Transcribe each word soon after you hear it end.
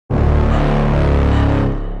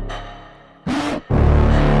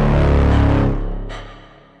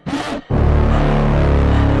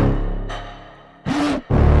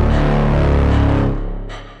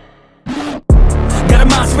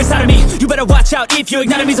watch out if you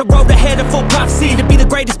ignite him. He's a road ahead of full prophecy, to be the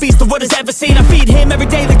greatest beast the world has ever seen. I feed him every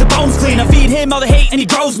day like the bones clean. I feed him all the hate and he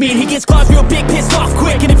grows me, and he gets claws real big, pissed off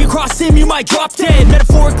quick. And if you cross him, you might drop dead.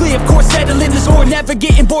 Metaphorically, of course, settling the score, never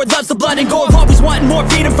getting bored, loves the blood and gore. Always wanting more,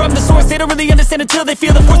 feeding from the source. They don't really understand until they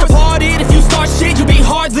feel the force departed. If you start shit, you'll be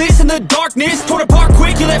heartless in the darkness, torn apart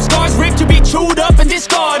quick. You left scars ripped, you'll be chewed up and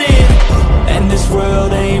discarded. And this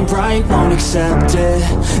world ain't right, won't accept it.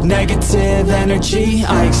 Negative energy,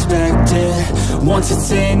 I expect it. Once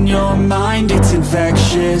it's in your mind, it's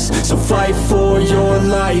infectious. So fight for your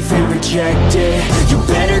life and reject it. You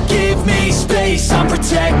better give me space, I'm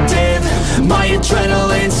protective. My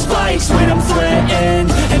adrenaline spikes when I'm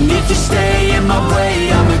threatened. And if you stay in my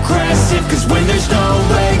way, I'm aggressive. Cause when there's no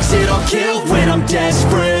exit, I'll kill when I'm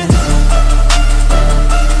desperate.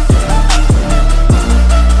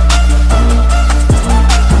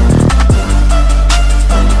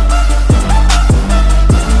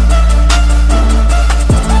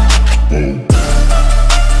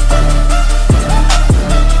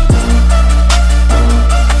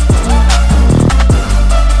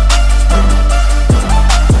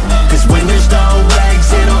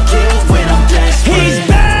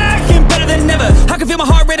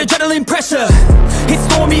 Adrenaline pressure, it's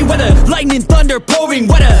stormy weather, lightning, thunder, pouring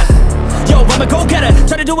weather. Yo, I'm a go-getter,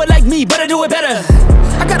 try to do it like me, but I do it better.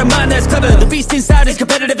 I got a mind that's clever, the beast inside is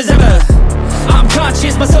competitive as ever. I'm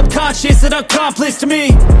conscious, my subconscious, an accomplice to me.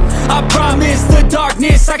 I promise the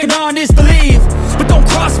darkness, I can honest believe. But don't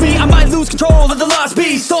cross me, I might lose control of the lost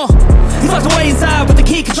beast. He's locked away inside with the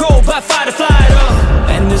key controlled by fight or flight.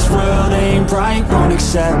 And this world ain't right, won't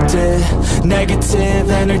accept it. Negative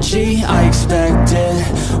energy, I expect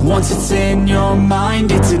it. Once it's in your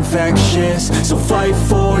mind, it's infectious. So fight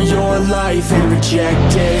for your life and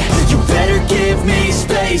reject it. You better give me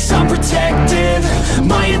space, I'm protective.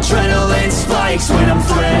 My adrenaline spikes when I'm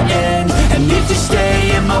threatened. And if you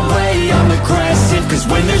stay in my way, I'm aggressive. Cause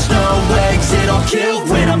when there's no exit, I'll kill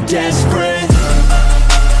when I'm desperate.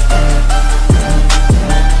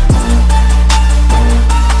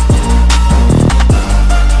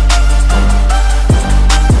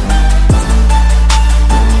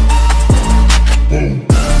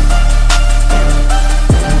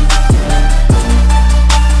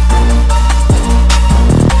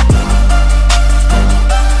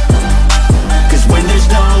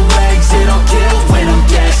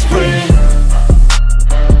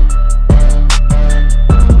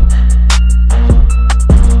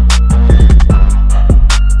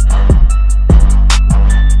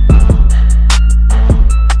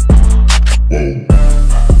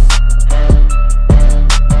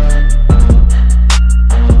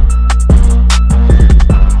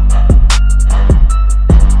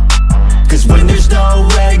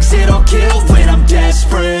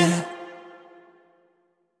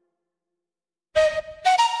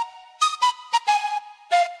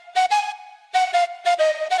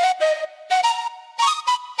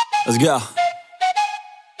 Let's go.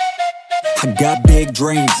 I got big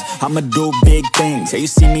dreams, I'ma do big things. Yeah, you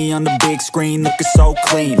see me on the big screen, looking so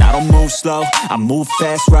clean. I don't move slow, I move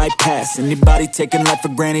fast, right past anybody taking life for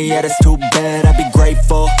granted, yeah, that's too bad. I'd be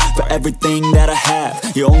grateful for everything that I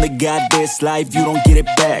have. You only got this life, you don't get it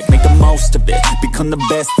back. Make the most of it, become the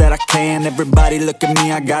best that I can. Everybody look at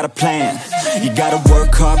me, I got a plan. You gotta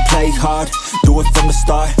work hard, play hard, do it from the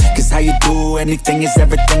start. Cause how you do anything is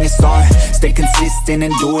everything is art. Stay consistent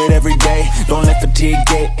and do it every day. Don't let fatigue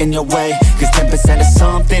get in your way. Cause 10% of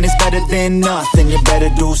something is better than nothing. You better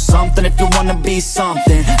do something if you wanna be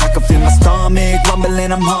something. I can feel my stomach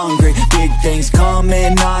rumbling, I'm hungry. Big things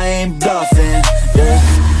coming, I ain't bluffing, yeah.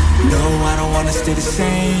 No, I don't wanna stay the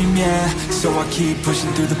same, yeah. So I keep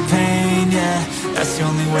pushing through the pain, yeah. That's the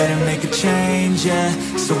only way to make a change, yeah.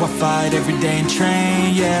 So I fight every day and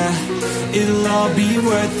train, yeah. It'll all be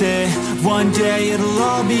worth it. One day it'll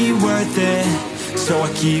all be worth it. So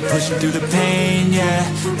I keep pushing through the pain, yeah.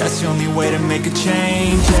 That's the only way to make a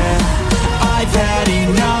change, yeah. I've had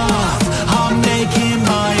enough, I'm making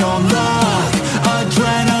my own luck.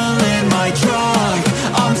 Adrenaline, my drug,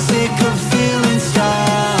 I'm sick of feeling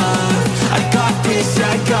stuck.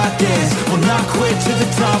 I got this, will not quit to the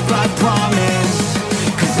top, I promise.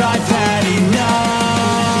 Cause I've had enough.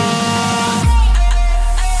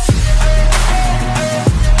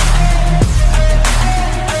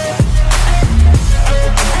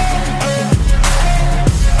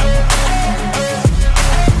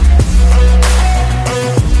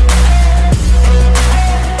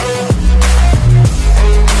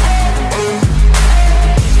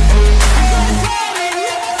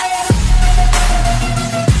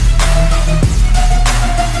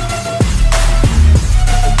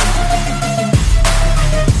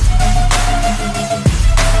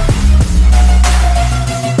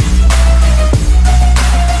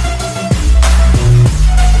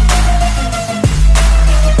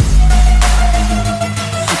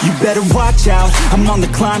 proud. I'm on the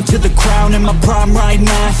climb to the crown, in my prime right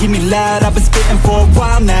now. Hear me loud, I've been spitting for a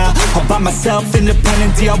while now. All by myself,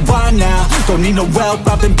 independent DIY now. Don't need no help,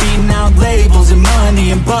 I've been beating out labels and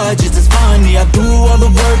money and budgets, it's funny. I do all the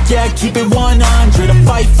work, yeah, keep it 100. I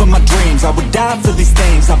fight for my dreams, I would die for these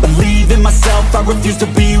things. I believe in myself, I refuse to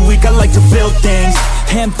be weak, I like to build things.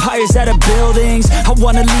 Empires out of buildings, I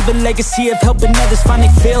wanna leave a legacy of helping others finally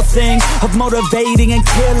feel things. Of motivating and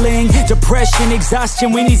killing, depression,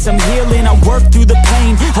 exhaustion, we need some healing. I work through the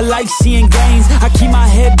pain, I like seeing gains. I keep my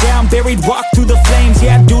head down, buried, walk through the flames.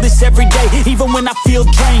 Yeah, I do this every day, even when I feel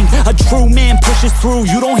drained. A true man pushes through,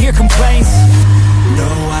 you don't hear complaints. No,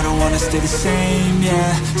 I don't wanna stay the same,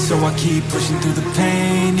 yeah. So I keep pushing through the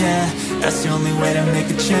pain, yeah. That's the only way to make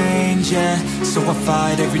a change, yeah. So I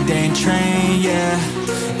fight every day and train, yeah.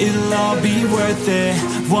 It'll all be worth it.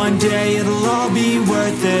 One day it'll all be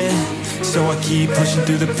worth it. So I keep pushing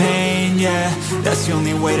through the pain, yeah. That's the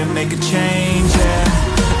only way to make a change, yeah.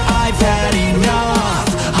 I've had enough,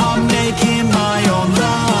 I'm making my own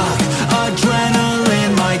luck.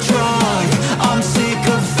 Adrenaline, my drug, I'm sick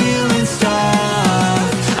of feeling stuck.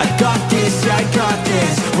 I got this, yeah, I got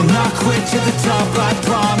this. Will not quit to the top, I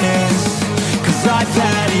promise. Cause I've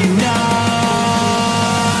had enough.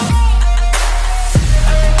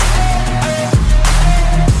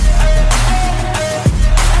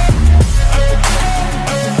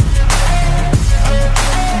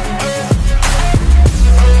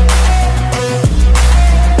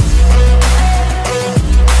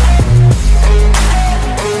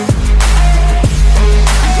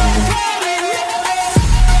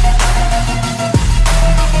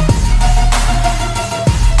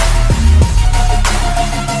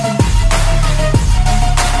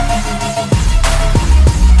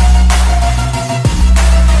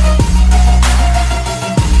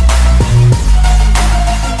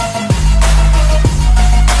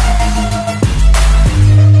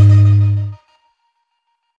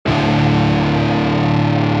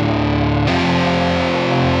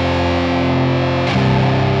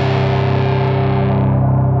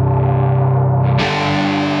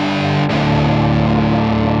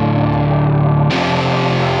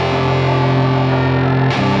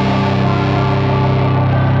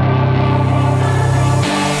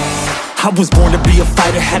 I was born to be a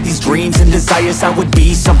fighter, had these dreams and desires. I would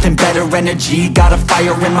be something better, energy, got a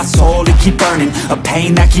fire in my soul to keep burning. A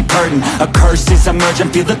pain that keep hurting, a curse is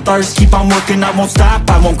emerging. Feel the thirst, keep on working, I won't stop,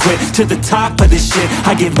 I won't quit. To the top of this shit,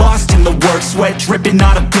 I get lost in the work. Sweat dripping,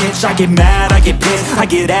 not a bitch, I get mad, I get pissed. I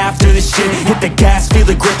get after this shit, hit the gas, feel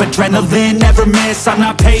the grip. Adrenaline, never miss, I'm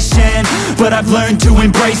not patient, but I've learned to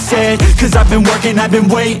embrace it. Cause I've been working, I've been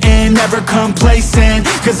waiting, never complacent.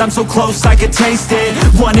 Cause I'm so close, I could taste it.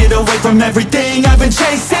 Want it away from everything I've been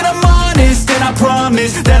chasing. I'm honest and I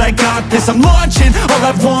promise that I got this. I'm launching, all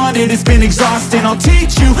I've wanted has been exhausting. I'll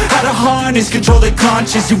teach you how to harness, control the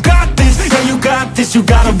conscious. You got this, yeah you got this, you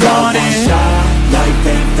gotta want it. Shot, life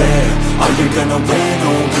ain't fair. Are you gonna win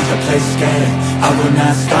or will you play scared? I will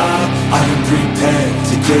not stop, I am prepared.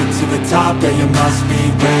 To get to the top, yeah you must be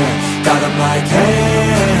rare. Got 'em like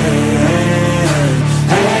hey,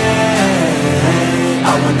 hey,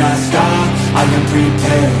 I will not stop, I am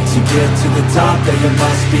prepared. To get to the top, yeah you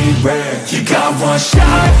must be rare. You got one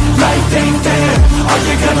shot, life ain't fair. Are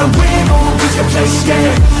you gonna win or will you play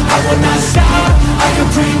scared? I will not stop, I am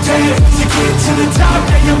prepared. To get to the top,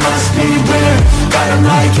 yeah you must be rare. Got 'em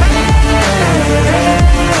like hey,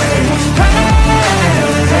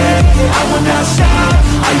 I will not stop,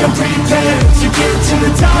 I am prepared. To get to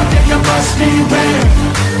the top, yeah you must be rare.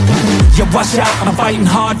 Yeah, watch out, I'm fighting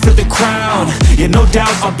hard for the crown. Yeah, no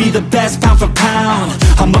doubt, I'll be the best pound for pound.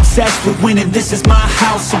 I'm obsessed with winning, this is my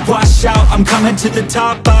house. So watch out, I'm coming to the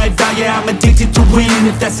top. I vow, yeah, I'm addicted to winning.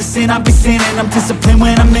 If that's a sin, I'll be sinning. I'm disciplined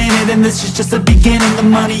when I'm in it, and this is just the beginning. The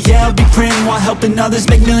money, yeah, I'll be printing while helping others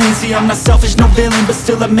make millions. See, I'm not selfish, no villain, but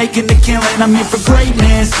still I'm making the killing. I'm here for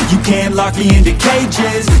greatness, you can't lock me into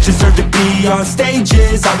cages. Deserve to be on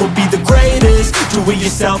stages, I will be the greatest. Do it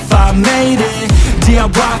yourself, I made it.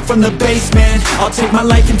 DIY from the basement, I'll take my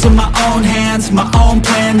life into my own hands. My own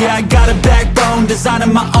plan, yeah, I got a backbone,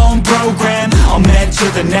 designing my own program. I'm head to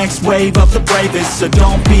the next wave of the bravest, so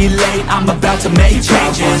don't be late, I'm about to make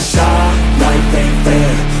changes. One shot, life ain't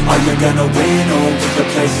fair. Are you gonna win or will you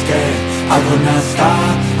play scared? I will not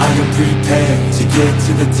stop, I am prepared. To get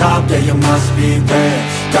to the top, yeah you must be rare.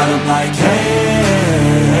 Got 'em like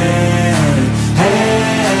hey, hey,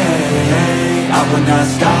 I will not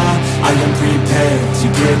stop, I am prepared to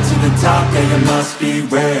get to the top, yeah, you must be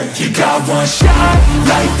rare. You got one shot,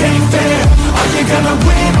 life ain't fair. Are you gonna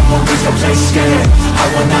win or is your place scared? I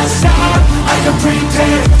will not stop, I am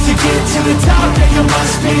prepared to get to the top, yeah, you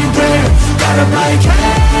must be rare. Got 'em like, hey,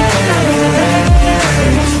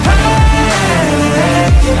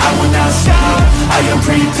 I will not stop, I am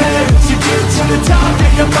prepared to get to the top,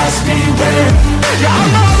 yeah, you must be rare. Yeah,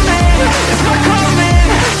 I'm on man, it's not coming.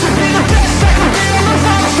 To be the best, I can be on the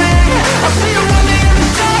mountain. I see you on the other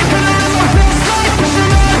side, and I live my best life,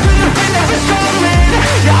 pushing on to the thing that is coming.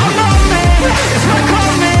 Yeah, I'm on man, it's not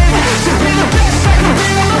coming. To be the best, I can be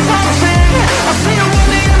on the mountain. I see you on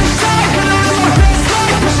the other side, and I live my best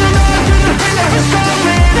life, pushing on to the thing that is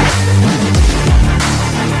coming.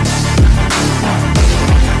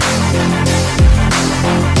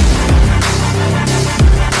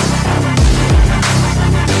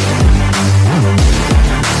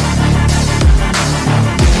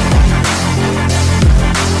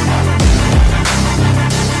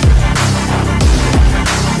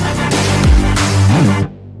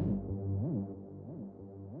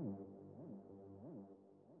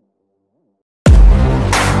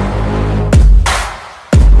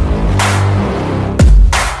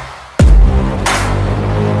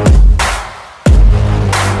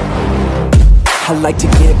 I like to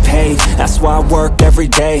get paid, that's why I work every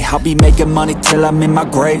day. I'll be making money till I'm in my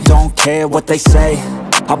grave. Don't care what they say,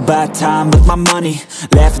 I'll buy time with my money.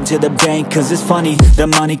 Laughing to the bank cause it's funny. The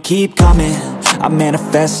money keep coming, I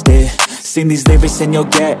manifest it. Sing these lyrics and you'll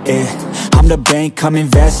get it. I'm the bank, come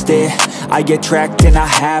invest it. I get tracked and I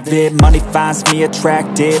have it. Money finds me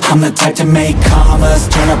attractive. I'm the type to make commas,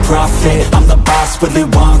 turn a profit. I'm the boss, Willy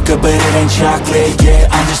Wonka, but it ain't chocolate. Yeah,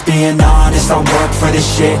 I'm just being honest, I work for this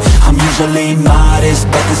shit. I'm usually modest,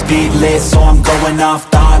 but this beat lit, so I'm going off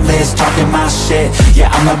thoughtless, talking my shit. Yeah,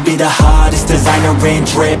 I'ma be the hottest designer in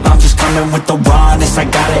drip. I'm just coming with the rawness. I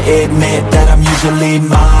gotta admit that I'm usually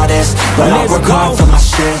modest, but I work hard for my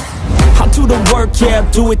shit. I'll do the work, yeah,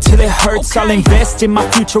 I'll do it till it hurts. I'll invest in my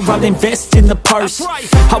future, I'll invest in the purse.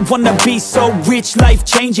 I wanna be so rich, life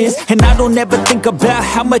changes, and I don't ever think about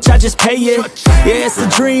how much I just pay it. Yeah, it's a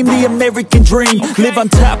dream, the American dream. Live on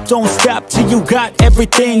top, don't stop till you got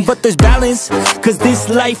everything. But there's balance, cause this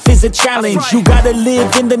life is a challenge. You gotta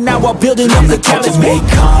live in the now while building up the type challenge. to make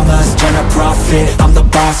commas, turn a profit. I'm the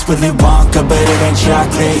boss, Willy Wonka, but it ain't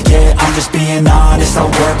chocolate. Yeah, I'm just being honest, I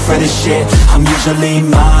work for this shit. I'm usually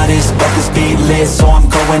modest, but this beat lit, so I'm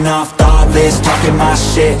going off thoughtless, talking my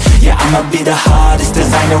shit. Yeah, I'ma be the hottest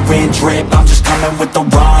designer in drip. I'm just coming with the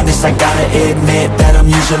rawness. I gotta admit that I'm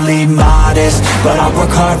usually modest, but I work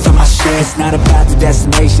hard for my shit. It's not about the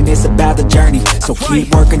destination, it's about the journey. So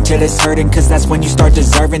keep working till it's hurting, cause that's when you start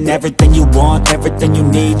deserving everything you want, everything you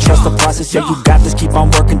need. Trust the process, yeah, you got this. Keep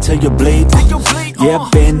on working till you bleed. Yeah,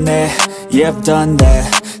 I've been there, yeah, I've done that.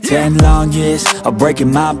 10 long years of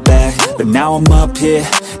breaking my back, but now I'm up here,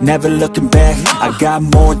 never looking back. I got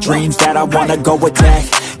more dreams that I wanna go attack.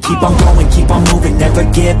 Keep on going, keep on moving, never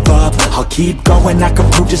give up. I'll keep going, I can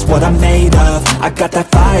prove just what I'm made of. I got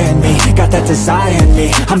that fire in me, got that desire in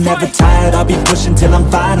me. I'm never tired, I'll be pushing till I'm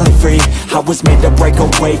finally free. I was made to break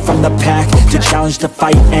away from the pack, to challenge, to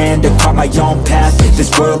fight, and to carve my own path.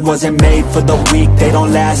 This world wasn't made for the weak, they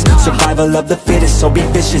don't last. Survival of the fittest, so be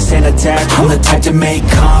vicious and attack. I'm the type to make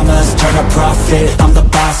commas, turn a profit. I'm the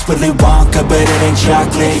boss, Willy Wonka, but it ain't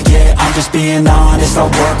chocolate. Yeah, I'm just being honest, I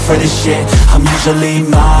work for this shit. I'm usually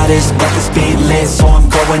modest, but this beat lit, so I'm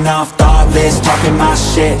going off thoughtless, talking my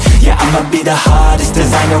shit. Yeah, I'ma be the hottest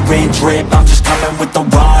designer in drip. I'm just coming with the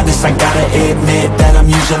rawness. I gotta admit that I'm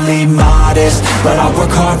usually modest, but I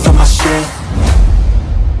work hard for my shit.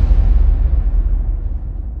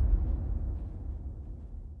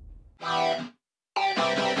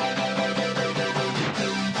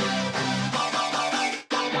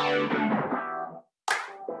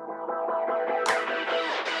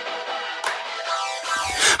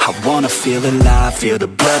 I wanna feel alive, feel the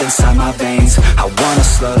blood inside my veins. I wanna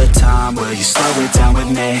slow the time, will you slow it down with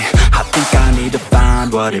me? I think I need to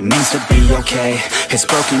find what it means to be okay. It's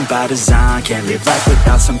broken by design, can't live life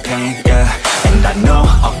without some pain, yeah. And I know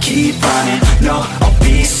I'll keep running, no, I'll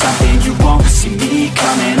be something. You won't see me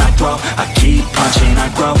coming, I grow, I keep punching, I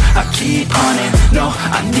grow, I keep hunting. No,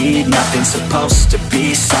 I need nothing, supposed to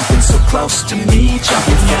be something so close to me.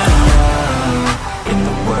 Jumping out in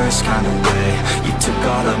the worst kind of way. You took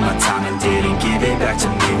all of my time and didn't give it back to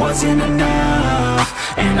me. Wasn't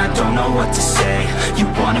enough, and I don't know what to say. You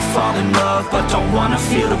wanna fall in love, but don't wanna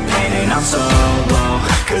feel the pain. And I'm so low,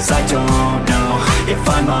 cause I don't know if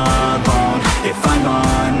I'm alone, if I'm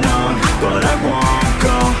unknown. But I won't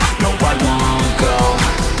go, no I won't go.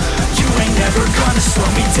 You ain't never never gonna slow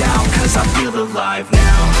me down, cause I feel alive now.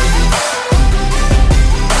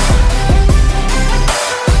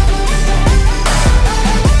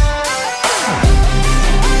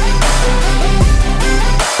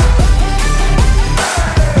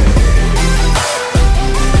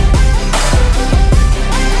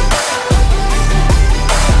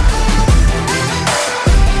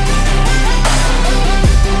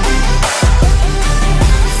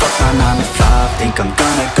 Think I'm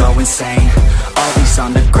gonna go insane. Always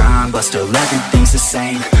on the grind, but still everything's the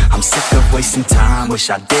same. I'm sick of wasting time, wish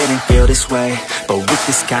I didn't feel this way. But with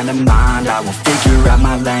this kind of mind, I will figure out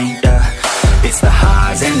my lane, yeah. It's the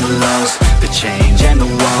highs and the lows, the change and the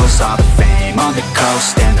woes, all the fame on the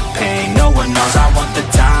coast and the pain no one knows. I want the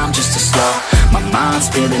time just to slow, my mind's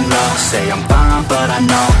feeling low. Say I'm fine, but I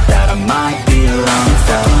know that I might be alone. You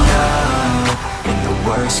felt me up in the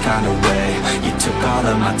worst kind of way. You took all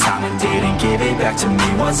of my time and didn't give it back to me.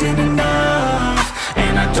 Wasn't enough,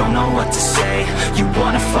 and I don't know what to say. You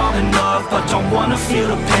wanna fall in love, but don't wanna feel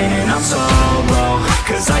the pain. And I'm so low,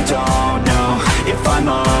 cause I don't know if I'm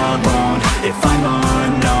alone, if I'm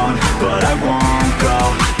unknown. But I won't go,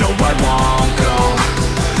 no I won't go.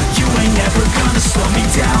 You ain't never gonna slow me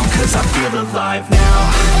down, cause I feel alive now.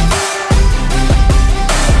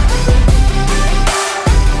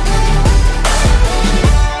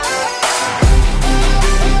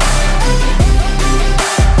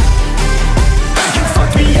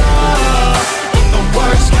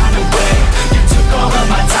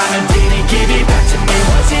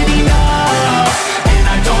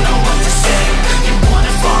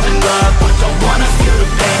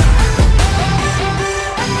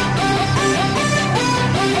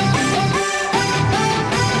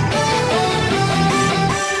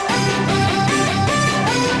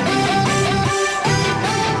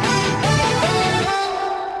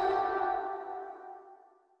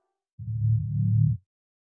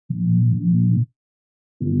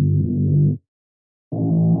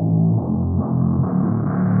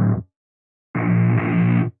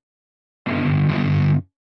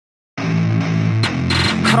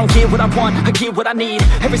 I don't get what I want, I get what I need.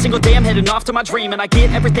 Every single day I'm heading off to my dream, and I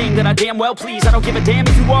get everything that I damn well please. I don't give a damn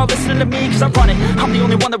if you all listening to me, cause I run it. I'm the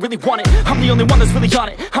only one that really want it, I'm the only one that's really on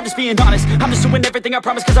it. I'm just being honest, I'm just doing everything I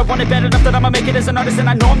promise, cause I want it bad enough that I'ma make it as an artist. And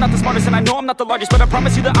I know I'm not the smartest, and I know I'm not the largest, but I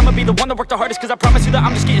promise you that I'ma be the one that worked the hardest. Cause I promise you that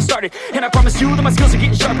I'm just getting started, and I promise you that my skills are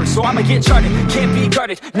getting sharper. So I'ma get charted, can't be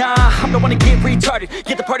guarded. Nah, I'm the one to get retarded.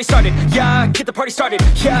 Get the party started, yeah, get the party started.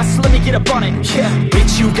 Yeah, so let me get up on it, yeah.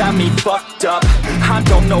 Bitch, you got me fucked up, I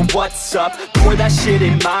don't know what's up. Pour that shit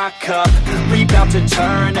in my cup, we bout to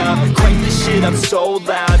turn up. Crank this shit up so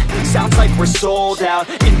loud, sounds like we're sold out.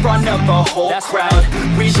 In front of a whole crowd,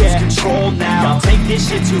 we lose control now. Don't take this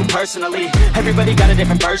shit too personally, everybody got a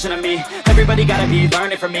different version of me. Everybody gotta be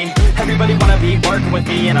learning from me, everybody wanna be working with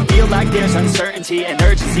me. And I feel like there's uncertainty and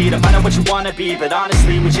urgency to find out what you wanna be. But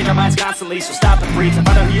honestly, we change our minds constantly, so stop and breathe and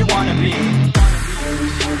find out who you wanna be.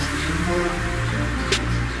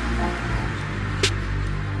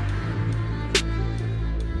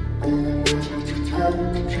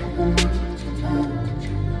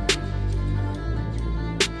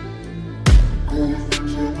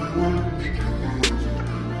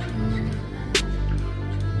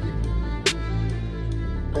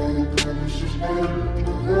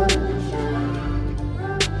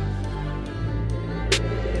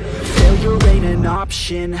 Failure ain't an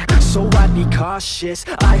option, so I'd be cautious.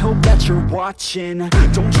 I hope that you're watching,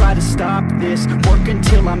 don't try to stop this. Work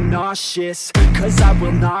until I'm nauseous, cause I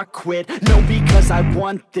will not quit. No, because I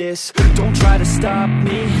want this, don't try to stop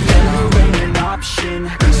me. Failure ain't an option,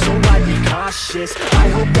 so I'd be cautious. I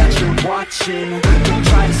hope that you're watching, don't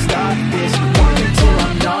try to stop this. Work until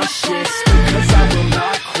I'm nauseous, cause I will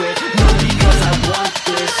not quit. No, because I want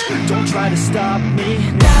this, don't try to stop me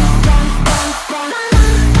now.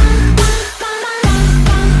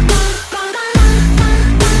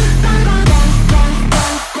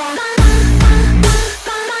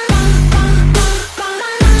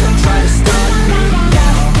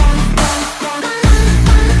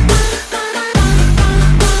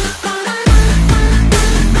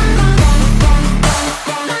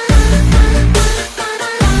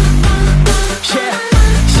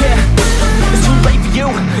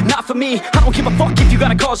 I don't give a fuck if you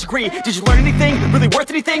got a college degree. Did you learn anything? Really worth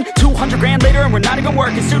anything? 200 grand later and we're not even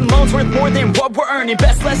working. Student loans worth more than what we're earning.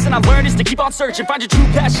 Best lesson I learned is to keep on searching. Find your true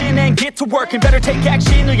passion and get to work. And better take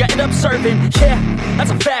action or you end up serving. Yeah, that's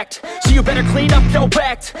a fact. So you better clean up your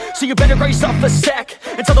act. So you better grow yourself a sack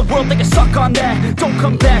and tell the world world, they can suck on that. Don't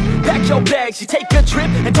come back, pack your bags. You take a trip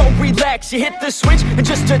and don't relax. You hit the switch and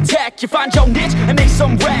just attack. You find your niche and make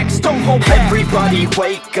some racks. Don't hold back. Everybody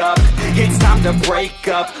wake up, it's time to break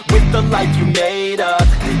up with the life you made up.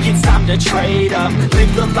 It's time to trade up,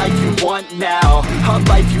 live the life you want now, a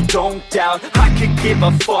life you don't doubt. I could give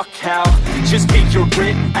a fuck how, just figure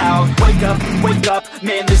it out. Wake up,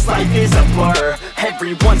 man, this life is a blur.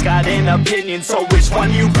 Everyone's got an opinion, so which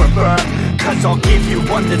one you prefer? Cause I'll give you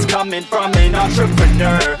one that's coming from an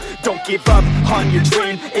entrepreneur. Don't give up on your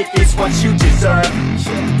dream if it's what you deserve.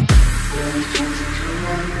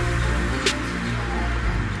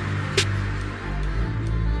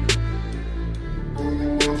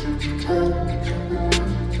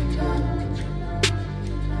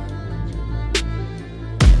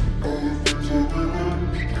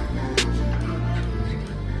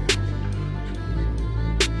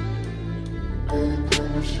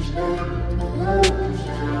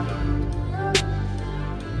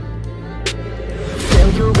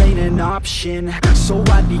 Failure ain't an option, so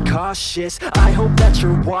I'd be cautious. I hope that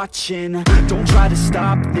you're watching. Don't try to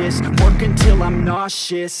stop this, work until I'm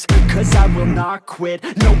nauseous. Cause I will not quit,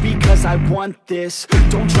 no, because I want this.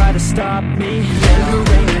 Don't try to stop me,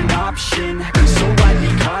 failure ain't an option, so I'd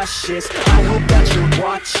be cautious. I hope that you're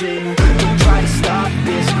watching. Don't try to stop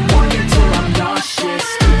this, work until I'm nauseous.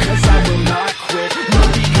 Cause I will not quit, no,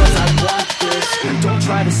 because I want this. Don't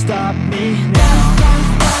try to stop me now.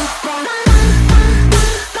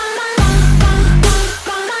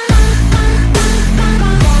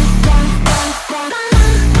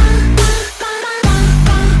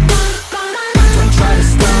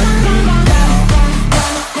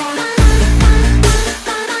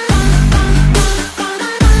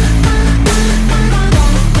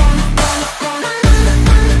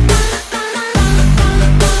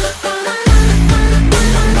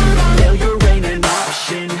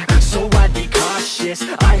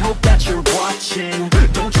 I hope that you're watching.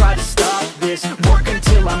 Don't try to stop this, work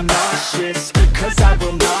until I'm nauseous. Cause I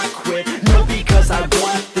will not quit, no, because I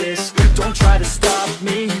want this. Don't try to stop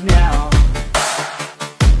me now.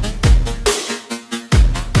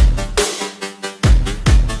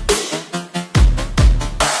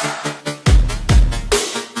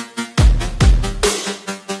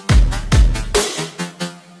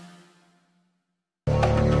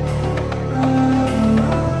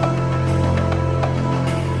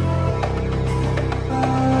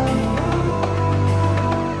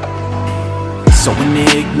 So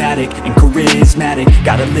enigmatic and charismatic,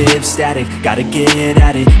 gotta live static, gotta get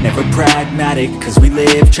at it, never pragmatic, cause we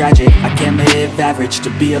live tragic. I can't live average, to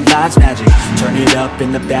be alive's magic. Turn it up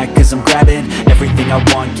in the back cause I'm grabbing everything I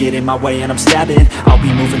want, get in my way and I'm stabbing. I'll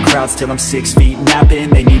be moving crowds till I'm 6 feet napping.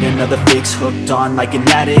 They need another fix, hooked on like an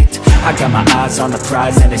addict. I got my eyes on the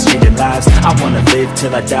prize and it's changing lives. I wanna live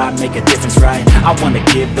till I die, make a difference, right? I wanna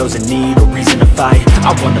give those in need a reason to fight.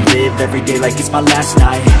 I wanna live every day like it's my last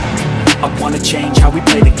night. I wanna change how we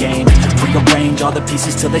play the game, rearrange all the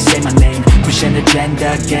pieces till they say my name, push an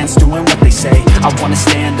agenda against doing what they say. I wanna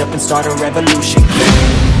stand up and start a revolution.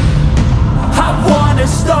 I wanna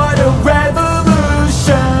start a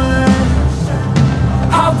revolution.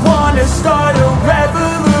 I wanna start a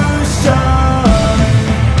revolution.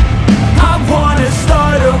 I wanna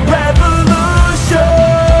start a revolution.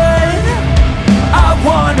 I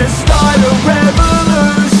wanna start a revolution.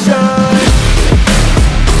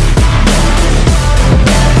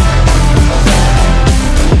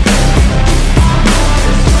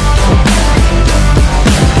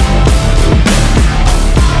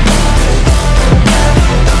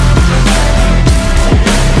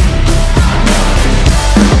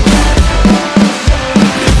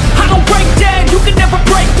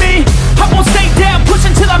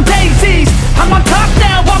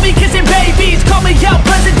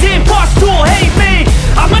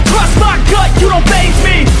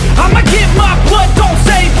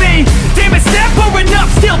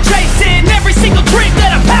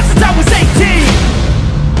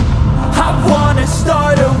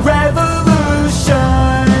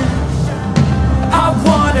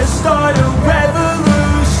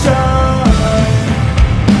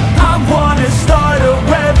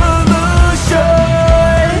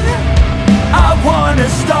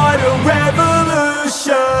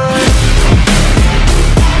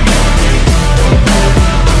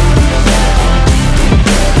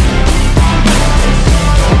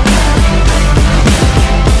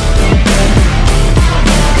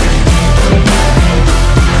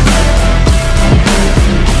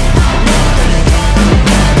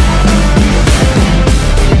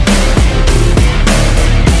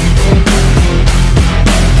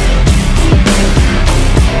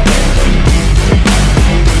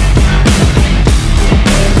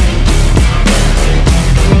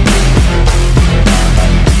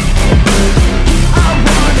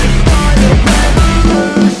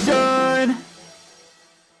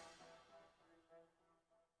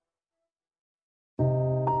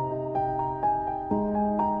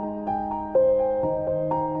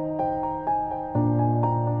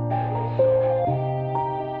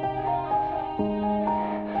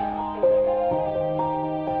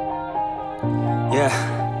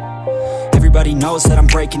 yeah. Everybody knows that I'm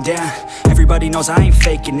breaking down. Everybody knows I ain't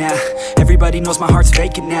faking now. Everybody knows my heart's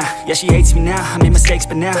vacant now. Yeah, she hates me now, I made mistakes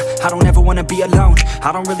but now I don't ever wanna be alone.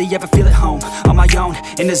 I don't really ever feel at home. On my own,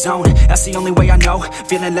 in the zone, that's the only way I know.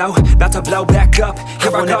 Feeling low, about to blow back up. Here I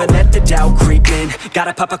won't ever let the doubt creep in.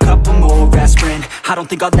 Gotta pop a couple more aspirin. I don't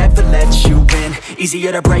think I'll ever let you in.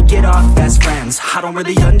 Easier to break it off as friends. I don't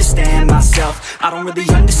really understand myself. I don't really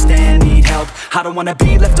understand, need help. I don't wanna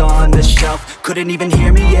be left on the shelf. Couldn't even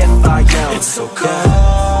hear me if I yelled. It's so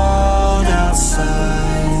cold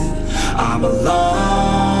outside, I'm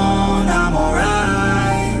alone, I'm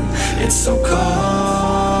alright. It's so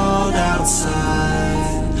cold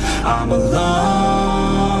outside, I'm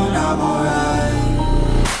alone, I'm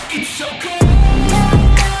alright. It's so cold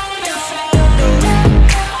outside,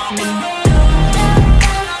 I'm alone,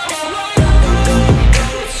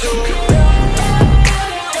 it's so cold outside,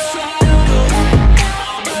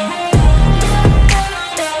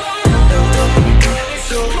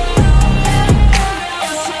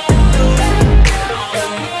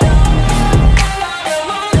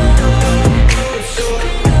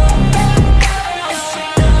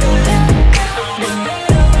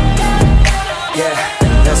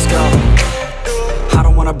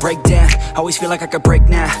 break down, always feel like I could break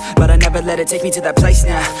now, but I never let it take me to that place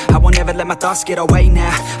now. I won't ever let my thoughts get away now.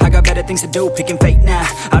 I got better things to do, picking fate now.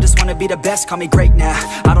 I just wanna be the best, call me great now.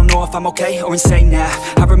 I don't know if I'm okay or insane now.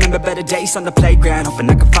 I remember better days on the playground, hoping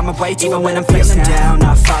I can find my way. Even when I'm feeling down,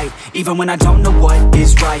 I fight. Even when I don't know what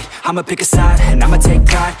is right, I'ma pick a side and I'ma take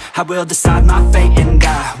pride. I will decide my fate and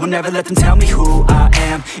I will never let them tell me who I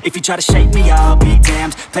am. If you try to shape me, I'll be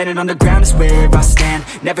damned. Planet on the ground is where I stand.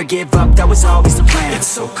 Never give up, that was always the plan. It's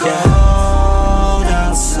so cold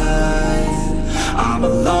outside, I'm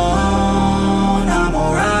alone, I'm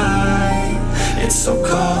alright. It's so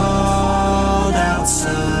cold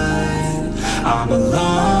outside, I'm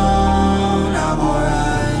alone, I'm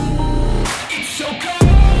alright. It's so cold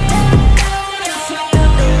outside,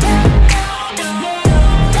 I'm alone,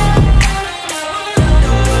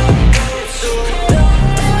 it's so cold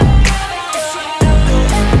outside,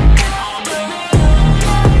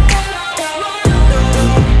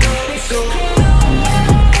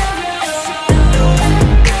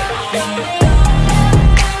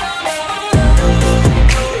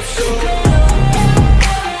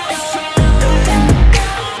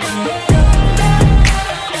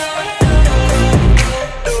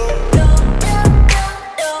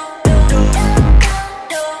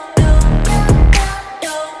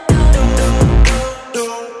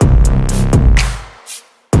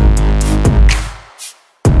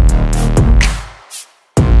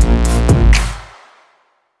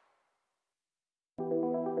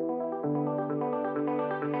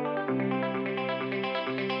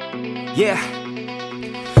 yeah.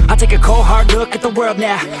 I take a cold hard look at the world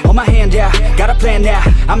now. Hold my hand out, got a plan now.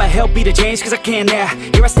 I'ma help be the change cause I can now.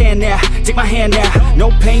 Here I stand now, take my hand now.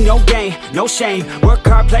 No pain, no gain, no shame. Work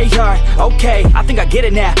hard, play hard, okay. I think I get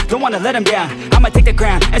it now, don't wanna let them down. I'ma take the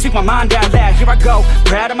ground and speak my mind out loud. Here I go,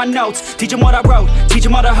 proud of my notes. Teach them what I wrote, teach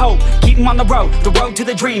them all the hope. Keep them on the road to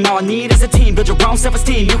the dream. All I need is a team, build your own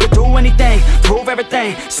self-esteem. You can do anything, prove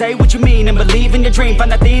everything. Say what you mean and believe in your dream.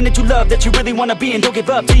 Find that thing that you love, that you really wanna be. And don't give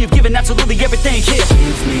up till you've given absolutely everything. Yeah.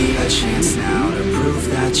 Give me a chance now to prove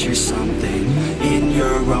that you're something. In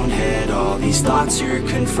your own head, all these thoughts you're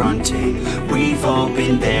confronting. We've all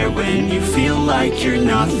been there when you feel like you're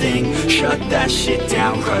nothing. Shut that shit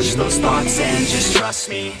down, crush those thoughts and just trust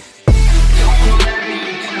me.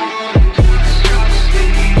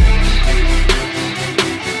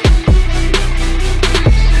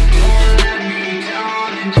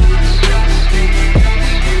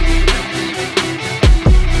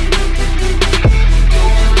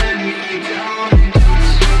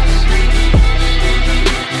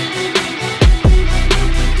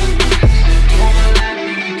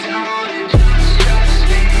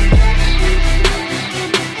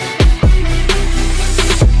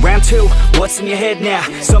 What's in your head now?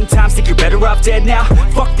 Sometimes think you're better off dead now.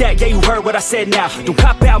 Fuck that, yeah, you heard what I said now. Don't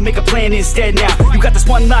cop out, make a plan instead now. You got this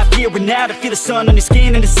one life here and now, to feel the sun on your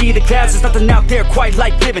skin and to see the clouds. There's nothing out there quite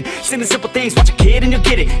like living. Sending simple things, watch a kid and you'll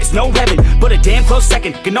get it. It's no heaven, but a damn close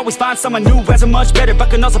second. Can always find someone new who has it much better, but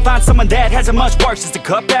can also find someone that has it much worse. Is the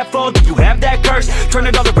cup that full? Do you have that curse? Turn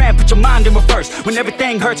it all around, put your mind in reverse. When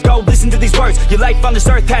everything hurts, go listen to these words. Your life on this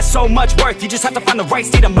earth has so much worth. You just have to find the right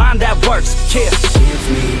state of mind that works. Yeah. Give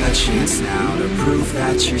me a chance now to prove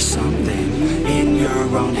that you're something. In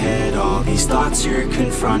your own head, all these thoughts you're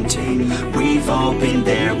confronting. We've all been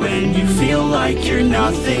there when you feel like you're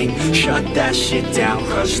nothing. Shut that shit down,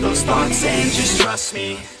 crush those thoughts and just trust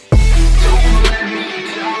me. Don't let me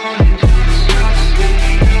down, just trust me.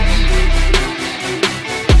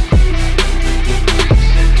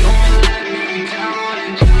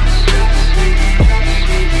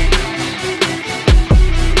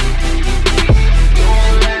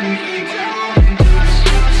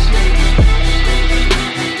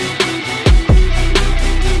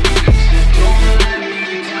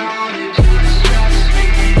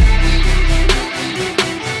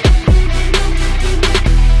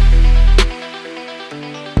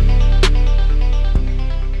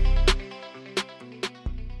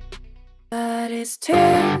 It's too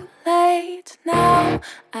late now.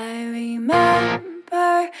 I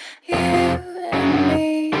remember you and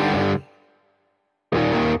me,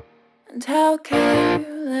 and how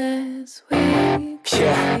careless we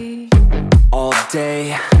could be. All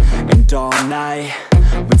day and all night,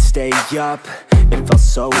 we'd stay up, it felt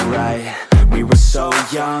so right. We were so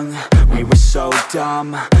young, we were so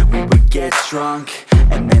dumb. We would get drunk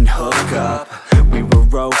and then hook up. We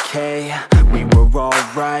were okay, we were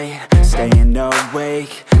alright, staying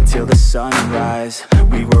awake till the sunrise.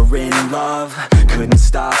 We were in love, couldn't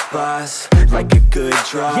stop us. Like a good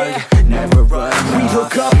drug, never run off. We'd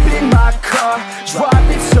hook up in my car,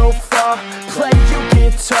 driving so far, play you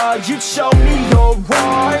guitar, you'd show me your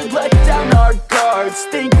art. Let down our guards,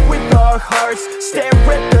 think with our hearts, stare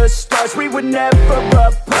at the stars. We were never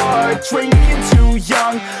apart, drinking too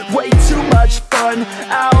young, way too much fun.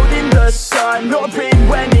 Out in the sun, hoping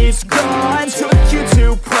when it's gone. Took you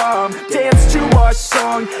to prom, dance to our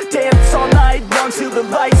song, dance all night long till the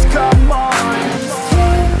lights come on.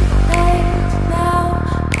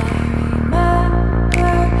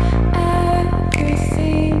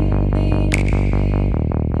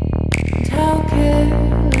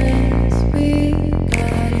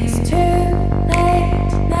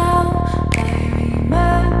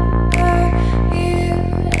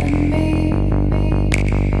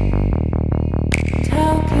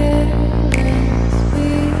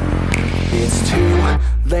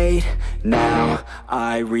 Now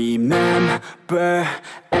I remember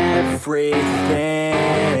everything,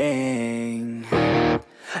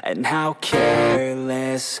 and how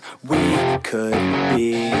careless we could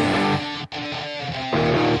be,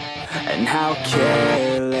 and how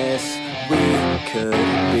careless we could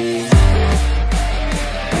be,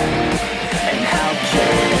 and how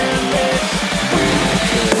careless we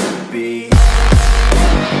could be.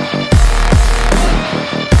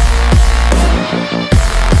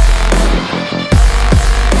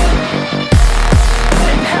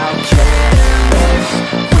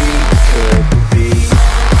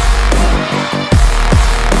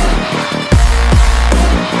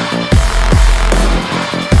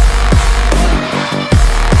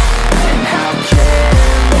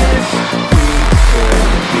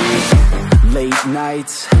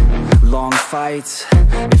 Nights, long fights,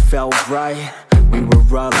 it felt right, we were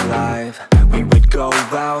alive. We would go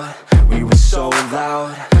out, we were so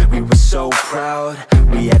loud, we were so proud,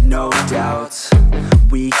 we had no doubts.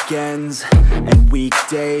 Weekends and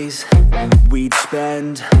weekdays, we'd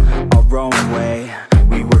spend our own way.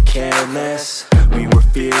 We were careless, we were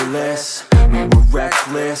fearless, we were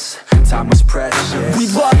reckless, time was precious. We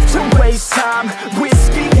loved to waste time,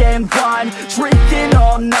 whiskey and wine, drinking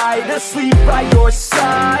all night, asleep by your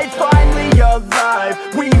side. Finally alive,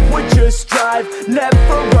 we would just drive, never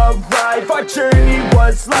arrive. Our journey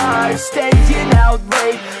was live, staying out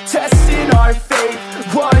late, testing our fate,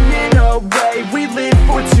 running away. We live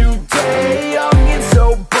for today, young and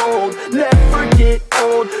so bold, never get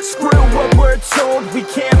old. Screw what we're told, we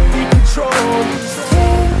can't be controlled.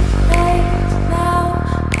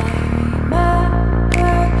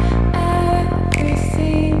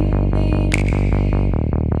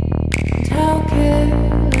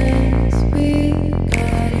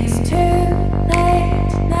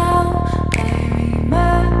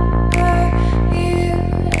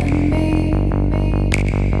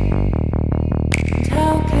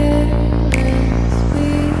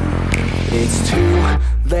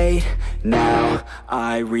 Now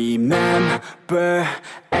I remember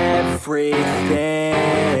everything,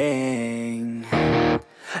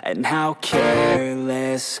 and how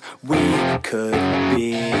careless we could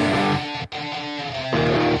be,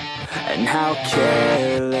 and how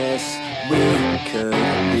careless we could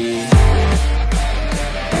be,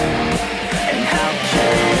 and how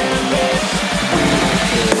careless we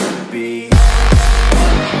could be.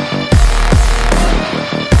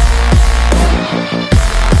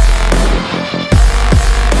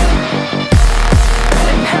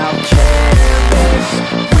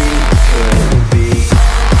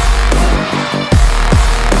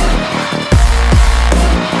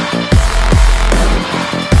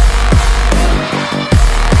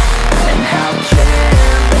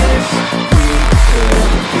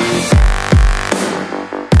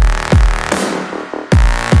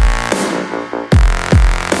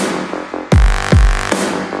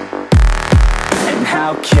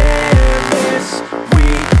 How careless we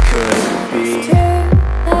could be. It's too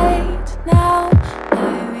late now, I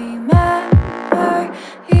remember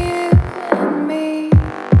you and me,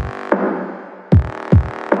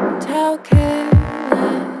 and how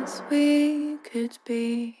careless we could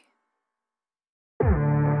be.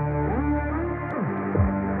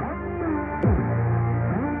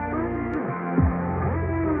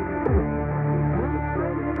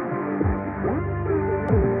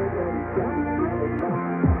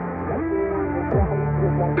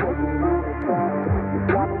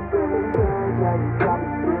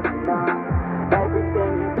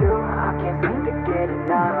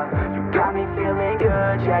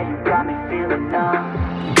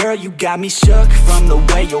 Girl, you got me shook from the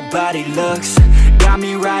way your body looks. Got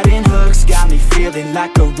me riding hooks, got me feeling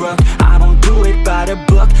like a rook. I don't do it by the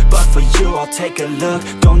book, but for you I'll take a look.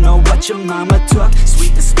 Don't know what your mama took,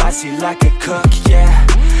 sweet and spicy like a cook, yeah.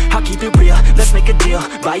 I'll keep it real, let's make a deal.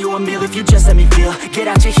 Buy you a meal if you just let me feel. Get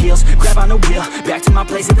out your heels, grab on the wheel. Back to my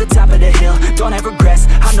place at the top of the hill. Don't have regrets,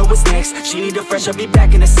 I know what's next. She need a fresh, I'll be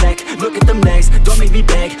back in a sec. Look at them legs, don't make me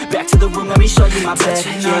beg. Back to the room, let me show you my bed.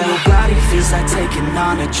 Touching on your body feels like taking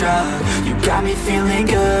on a drug. You got me feeling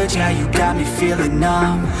good, yeah, you got me feeling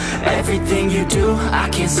numb. Everything you do, I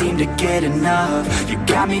can't seem to get enough. You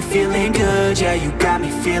got me feeling good, yeah, you got me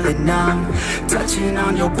feeling numb. Touching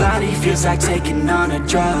on your body feels like taking on a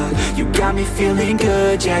drug. You got me feeling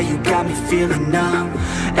good, yeah, you got me feeling numb.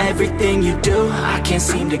 Everything you do, I can't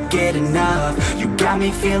seem to get enough. You got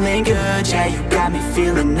me feeling good, yeah, you got me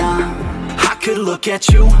feeling numb. I could look at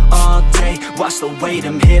you all day, watch the way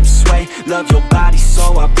them hips sway. Love your body,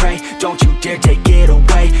 so I pray, don't you dare take it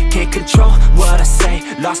away. Can't control what I say,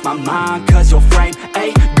 lost my mind cause your frame.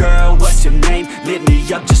 Hey girl, what's your name? Lit me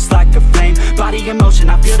up just like a flame. Body in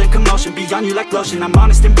motion, I feel the commotion, beyond you like lotion. I'm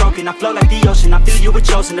honest and broken, I flow like the ocean. I feel you were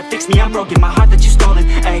chosen to fix me, I'm broken. My heart that you stolen,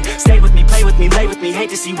 hey. Stay with me, play with me, lay with me.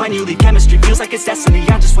 Hate to see when you leave, chemistry feels like it's destiny.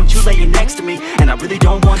 I just want you laying next to me, and I really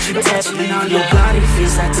don't want you to ever leave. On your body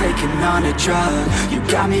feels like taking on a drug. You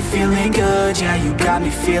got me feeling good, yeah, you got me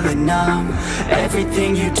feeling numb.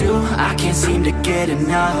 Everything you do, I can't seem to get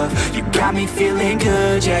enough. You got me feeling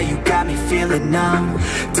good, yeah, you got me feeling numb.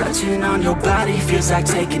 Touching on your body feels like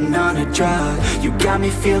taking on a drug. You got me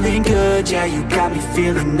feeling good, yeah, you got me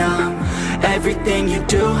feeling numb. Everything you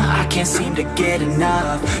do, I can't seem to get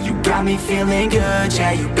enough. You got me feeling good,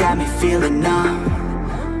 yeah, you got me feeling numb.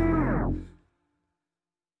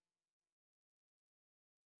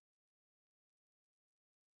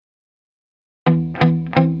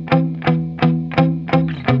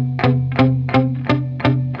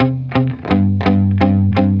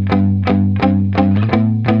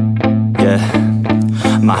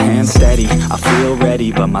 Steady, I feel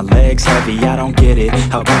ready, but my legs heavy, I don't get it.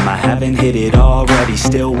 How come I haven't hit it already?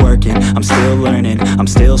 Still working, I'm still learning, I'm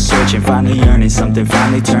still searching, finally earning something,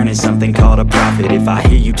 finally turning something called a profit. If I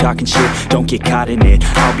hear you talking shit, don't get caught in it.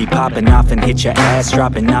 I'll be popping off and hit your ass,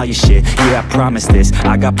 dropping all your shit. Yeah, I promise this,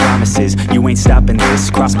 I got promises, you ain't stopping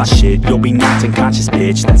this. Cross my shit, you'll be knocked unconscious,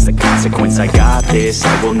 bitch. That's the consequence, I got this,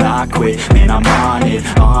 I will not quit. Man, I'm on it,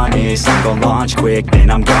 honest, I'm gon' launch quick,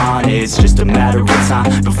 then I'm gone. It's just a matter of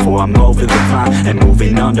time before I'm over the climb and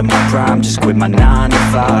moving under my prime. Just quit my 9 to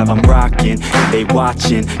 5, I'm rocking and they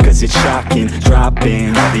watching, cause it's shocking.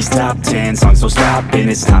 Dropping all these top 10 songs, no stopping.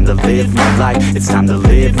 It's time to live my life, it's time to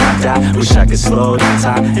live, not die. Wish I could slow down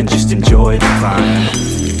time and just enjoy the climb.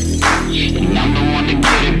 And I'm the one to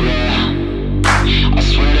get it, bro. I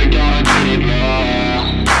swear to God I get it,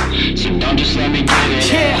 bro. So don't just let me get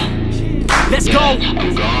it. Yeah, let's go.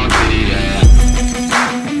 I'm gon' get it, yeah.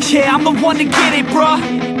 Yeah, I'm the one to get it, bruh.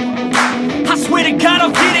 I swear to God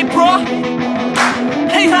I'll get it, bruh.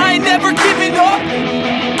 Hey, I ain't never giving up.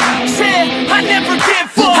 Yeah, I never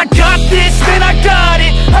give up. I got this, man, I got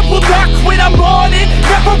it. I will not quit, I'm on it.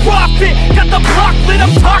 Never off it. Got the block lit,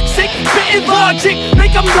 I'm toxic. Spitting logic,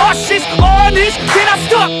 make them nauseous. Honest, can I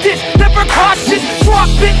stop this? Never cautious,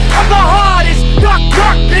 drop it. I'm the hardest. Knock,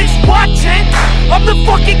 knock, bitch, watch it. I'm the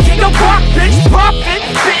fucking king of rock, bitch. Profit,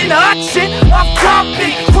 spitting hot shit. Off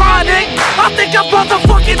topic, chronic. I think I'm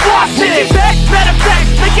motherfucking lost it. Making back, matter of fact,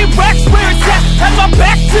 making racks where it's at. Have my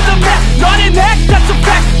back to the mat, not an act, that's a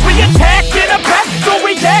fact. We attack in a back, don't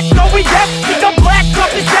react, no react. Think I'm black,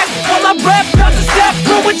 off his back. While I rap, not a step,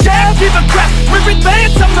 throw a jab, give a crap. We're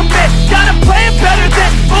advanced, I'm the man. Got a plan better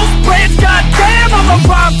than most brands. Goddamn, I'ma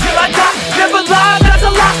rhyme till I die. Never lie, that's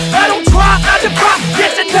a lie. I don't try, I defy.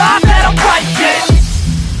 Yes and nah, that I'm right, yeah.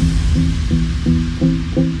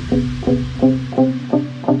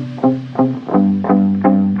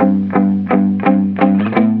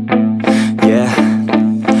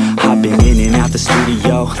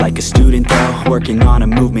 Like a student though, working on a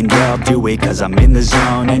movement, yeah, I'll do it cause I'm in the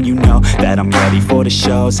zone. And you know that I'm ready for the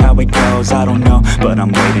shows. How it goes, I don't know, but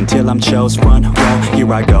I'm waiting till I'm chose. Front row,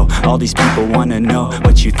 here I go. All these people wanna know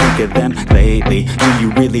what you think of them lately. Do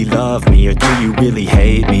you really love me or do you really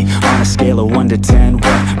hate me? On a scale of 1 to 10,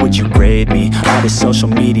 what would you grade me? All this social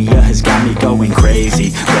media has got me going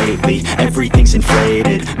crazy lately. Everything's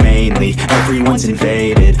inflated, mainly everyone's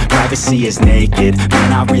invaded. Privacy is naked,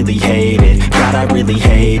 man, I really hate it. God, I really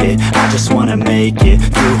hate it. I just wanna make it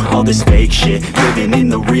through all this fake shit. Living in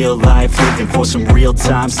the real life, living for some real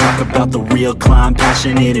times. Talk about the real climb,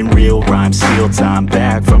 passionate in real rhymes. Steal time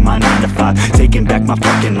back from my 9 to 5, taking back my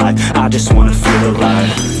fucking life. I just wanna feel alive.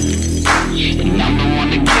 And I'm the one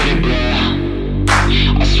to get it.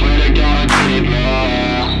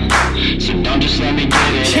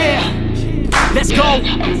 I'm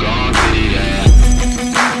gon' get it,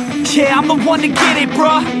 yeah. Yeah, I'm the one to get it,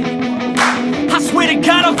 bruh. I swear to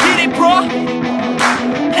God I'll get it, bruh.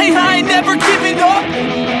 Hey, I ain't never giving up.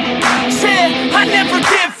 Yeah, I never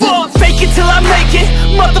give up. Fake it till I make it,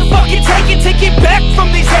 motherfucking take it back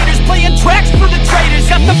from these haters. Playing tracks for the traitors.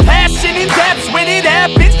 Got the passion and that's when it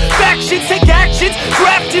happens. Factions take actions,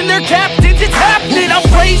 drafting their captains. It's happening, I'm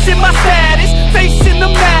raising my status, facing the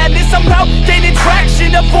madness. I'm out gaining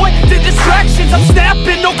traction, avoid the distractions. I'm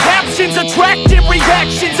snapping, no captions, attracting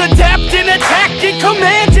reactions. Adapting, attacking,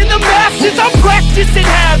 commanding the masses. I'm practicing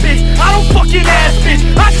habits, I don't fucking ask bitch,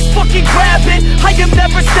 I just fucking grab it. I am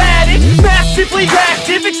never static, massively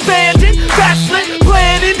active, expanding, backslid,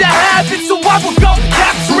 planning to have it. So I will go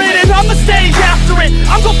capture it and I'ma stay after it.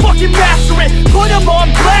 I'm gon' fucking master it, put them on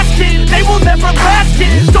blast it. They will never last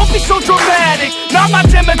it, don't be so dramatic. Not my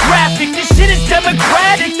demographic, this shit is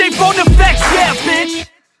democratic. They vote NEFFEX, yeah bitch.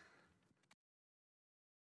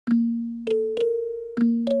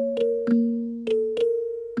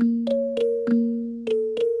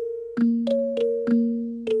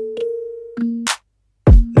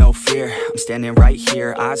 No fear, I'm standing right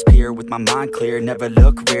here, eyes peer with my mind clear. Never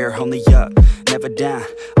look rear, only up, never down.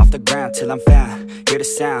 Off the ground till I'm found, hear the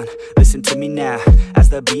sound, listen to me now. As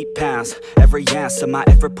the beat pounds, every ounce of my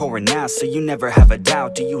effort pouring out. So you never have a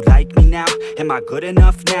doubt, do you like me now? Am I good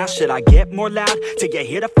enough now? Should I get more loud till you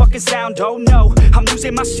hear the fucking sound? Oh no, I'm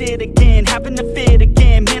losing my shit again, having to fit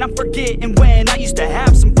again. Man, I'm forgetting when I used to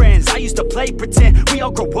have some friends. I used to play pretend, we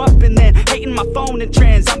all grow up and then hating my phone and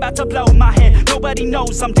trends. I'm about to blow my head, nobody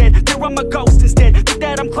knows I'm dead. Fear I'm a ghost instead, think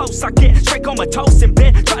that I'm close, I get straight comatose in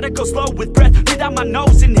bed. Try to go slow with breath, without my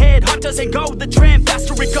nose and head. Heart doesn't go the trend,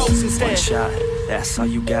 faster it goes instead. One shot, that's all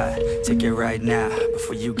you got, take it right now,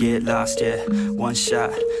 before you get lost, yeah. One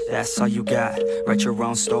shot, that's all you got, write your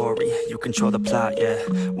own story, you control the plot, yeah.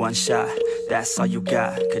 One shot, that's all you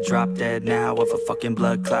got, could drop dead now of a fucking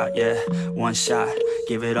blood clot, yeah. One shot,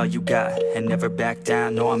 give it all you got, and never back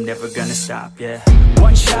down, no I'm never gonna stop, yeah.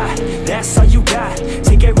 One shot, that's all you got,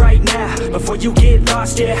 take it right now, before you get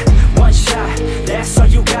lost, yeah. One shot, that's all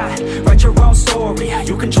you got, write your own story,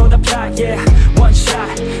 you control the plot, yeah. One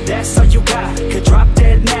shot, that's all you got, could drop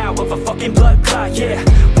dead now of a fucking blood clot, yeah.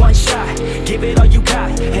 One shot, give it all you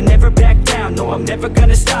got, and never back down, no I'm never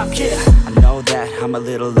gonna stop, yeah. I know that I'm a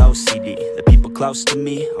little OCD, the people close to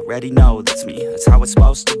me already know that's me. That's how it's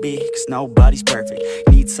supposed to be, cause nobody's perfect.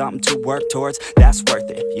 You need something to work towards, that's worth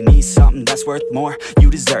it. You need something that's worth more, you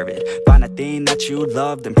deserve it. Find a thing that you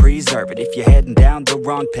love, then preserve it. If you're heading down the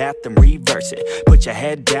wrong path, then reverse it. Put your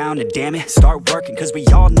head down and damn it, start working. Cause we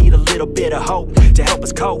all need a little bit of hope to help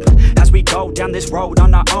us cope as we go down this road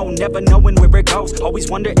on our own, never knowing where it goes. Always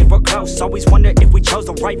wonder if we're close, always wonder if we chose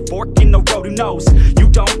the right fork in the road. Who knows? You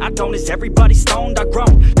don't, I don't, is everybody stoned? I've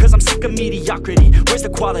grown, cause I'm sick of mediocrity. Where's the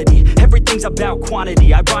quality? Everything's about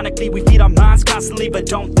quantity. Ironically, we feed our minds constantly, but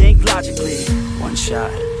don't think logically. One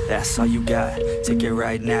shot, that's all you got, take it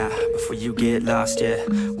right now, before you get lost, yeah.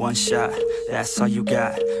 One shot, that's all you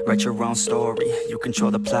got, write your own story, you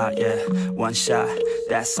control the plot, yeah. One shot,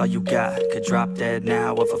 that's all you got, could drop dead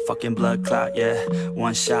now of a fucking blood clot, yeah.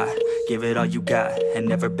 One shot, give it all you got, and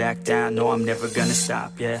never back down, no I'm never gonna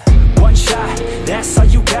stop, yeah. One shot, that's all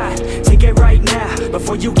you got, take it right now,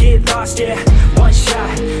 before you get lost, yeah. One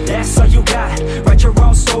shot, that's all you got, write your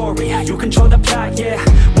own story, you control the plot, yeah.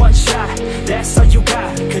 One shot, that's all you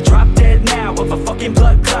got, could drop dead now of a fucking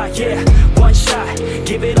blood clot, yeah. One shot,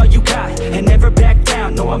 give it all you got, and never back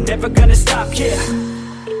down, no I'm never gonna stop, yeah.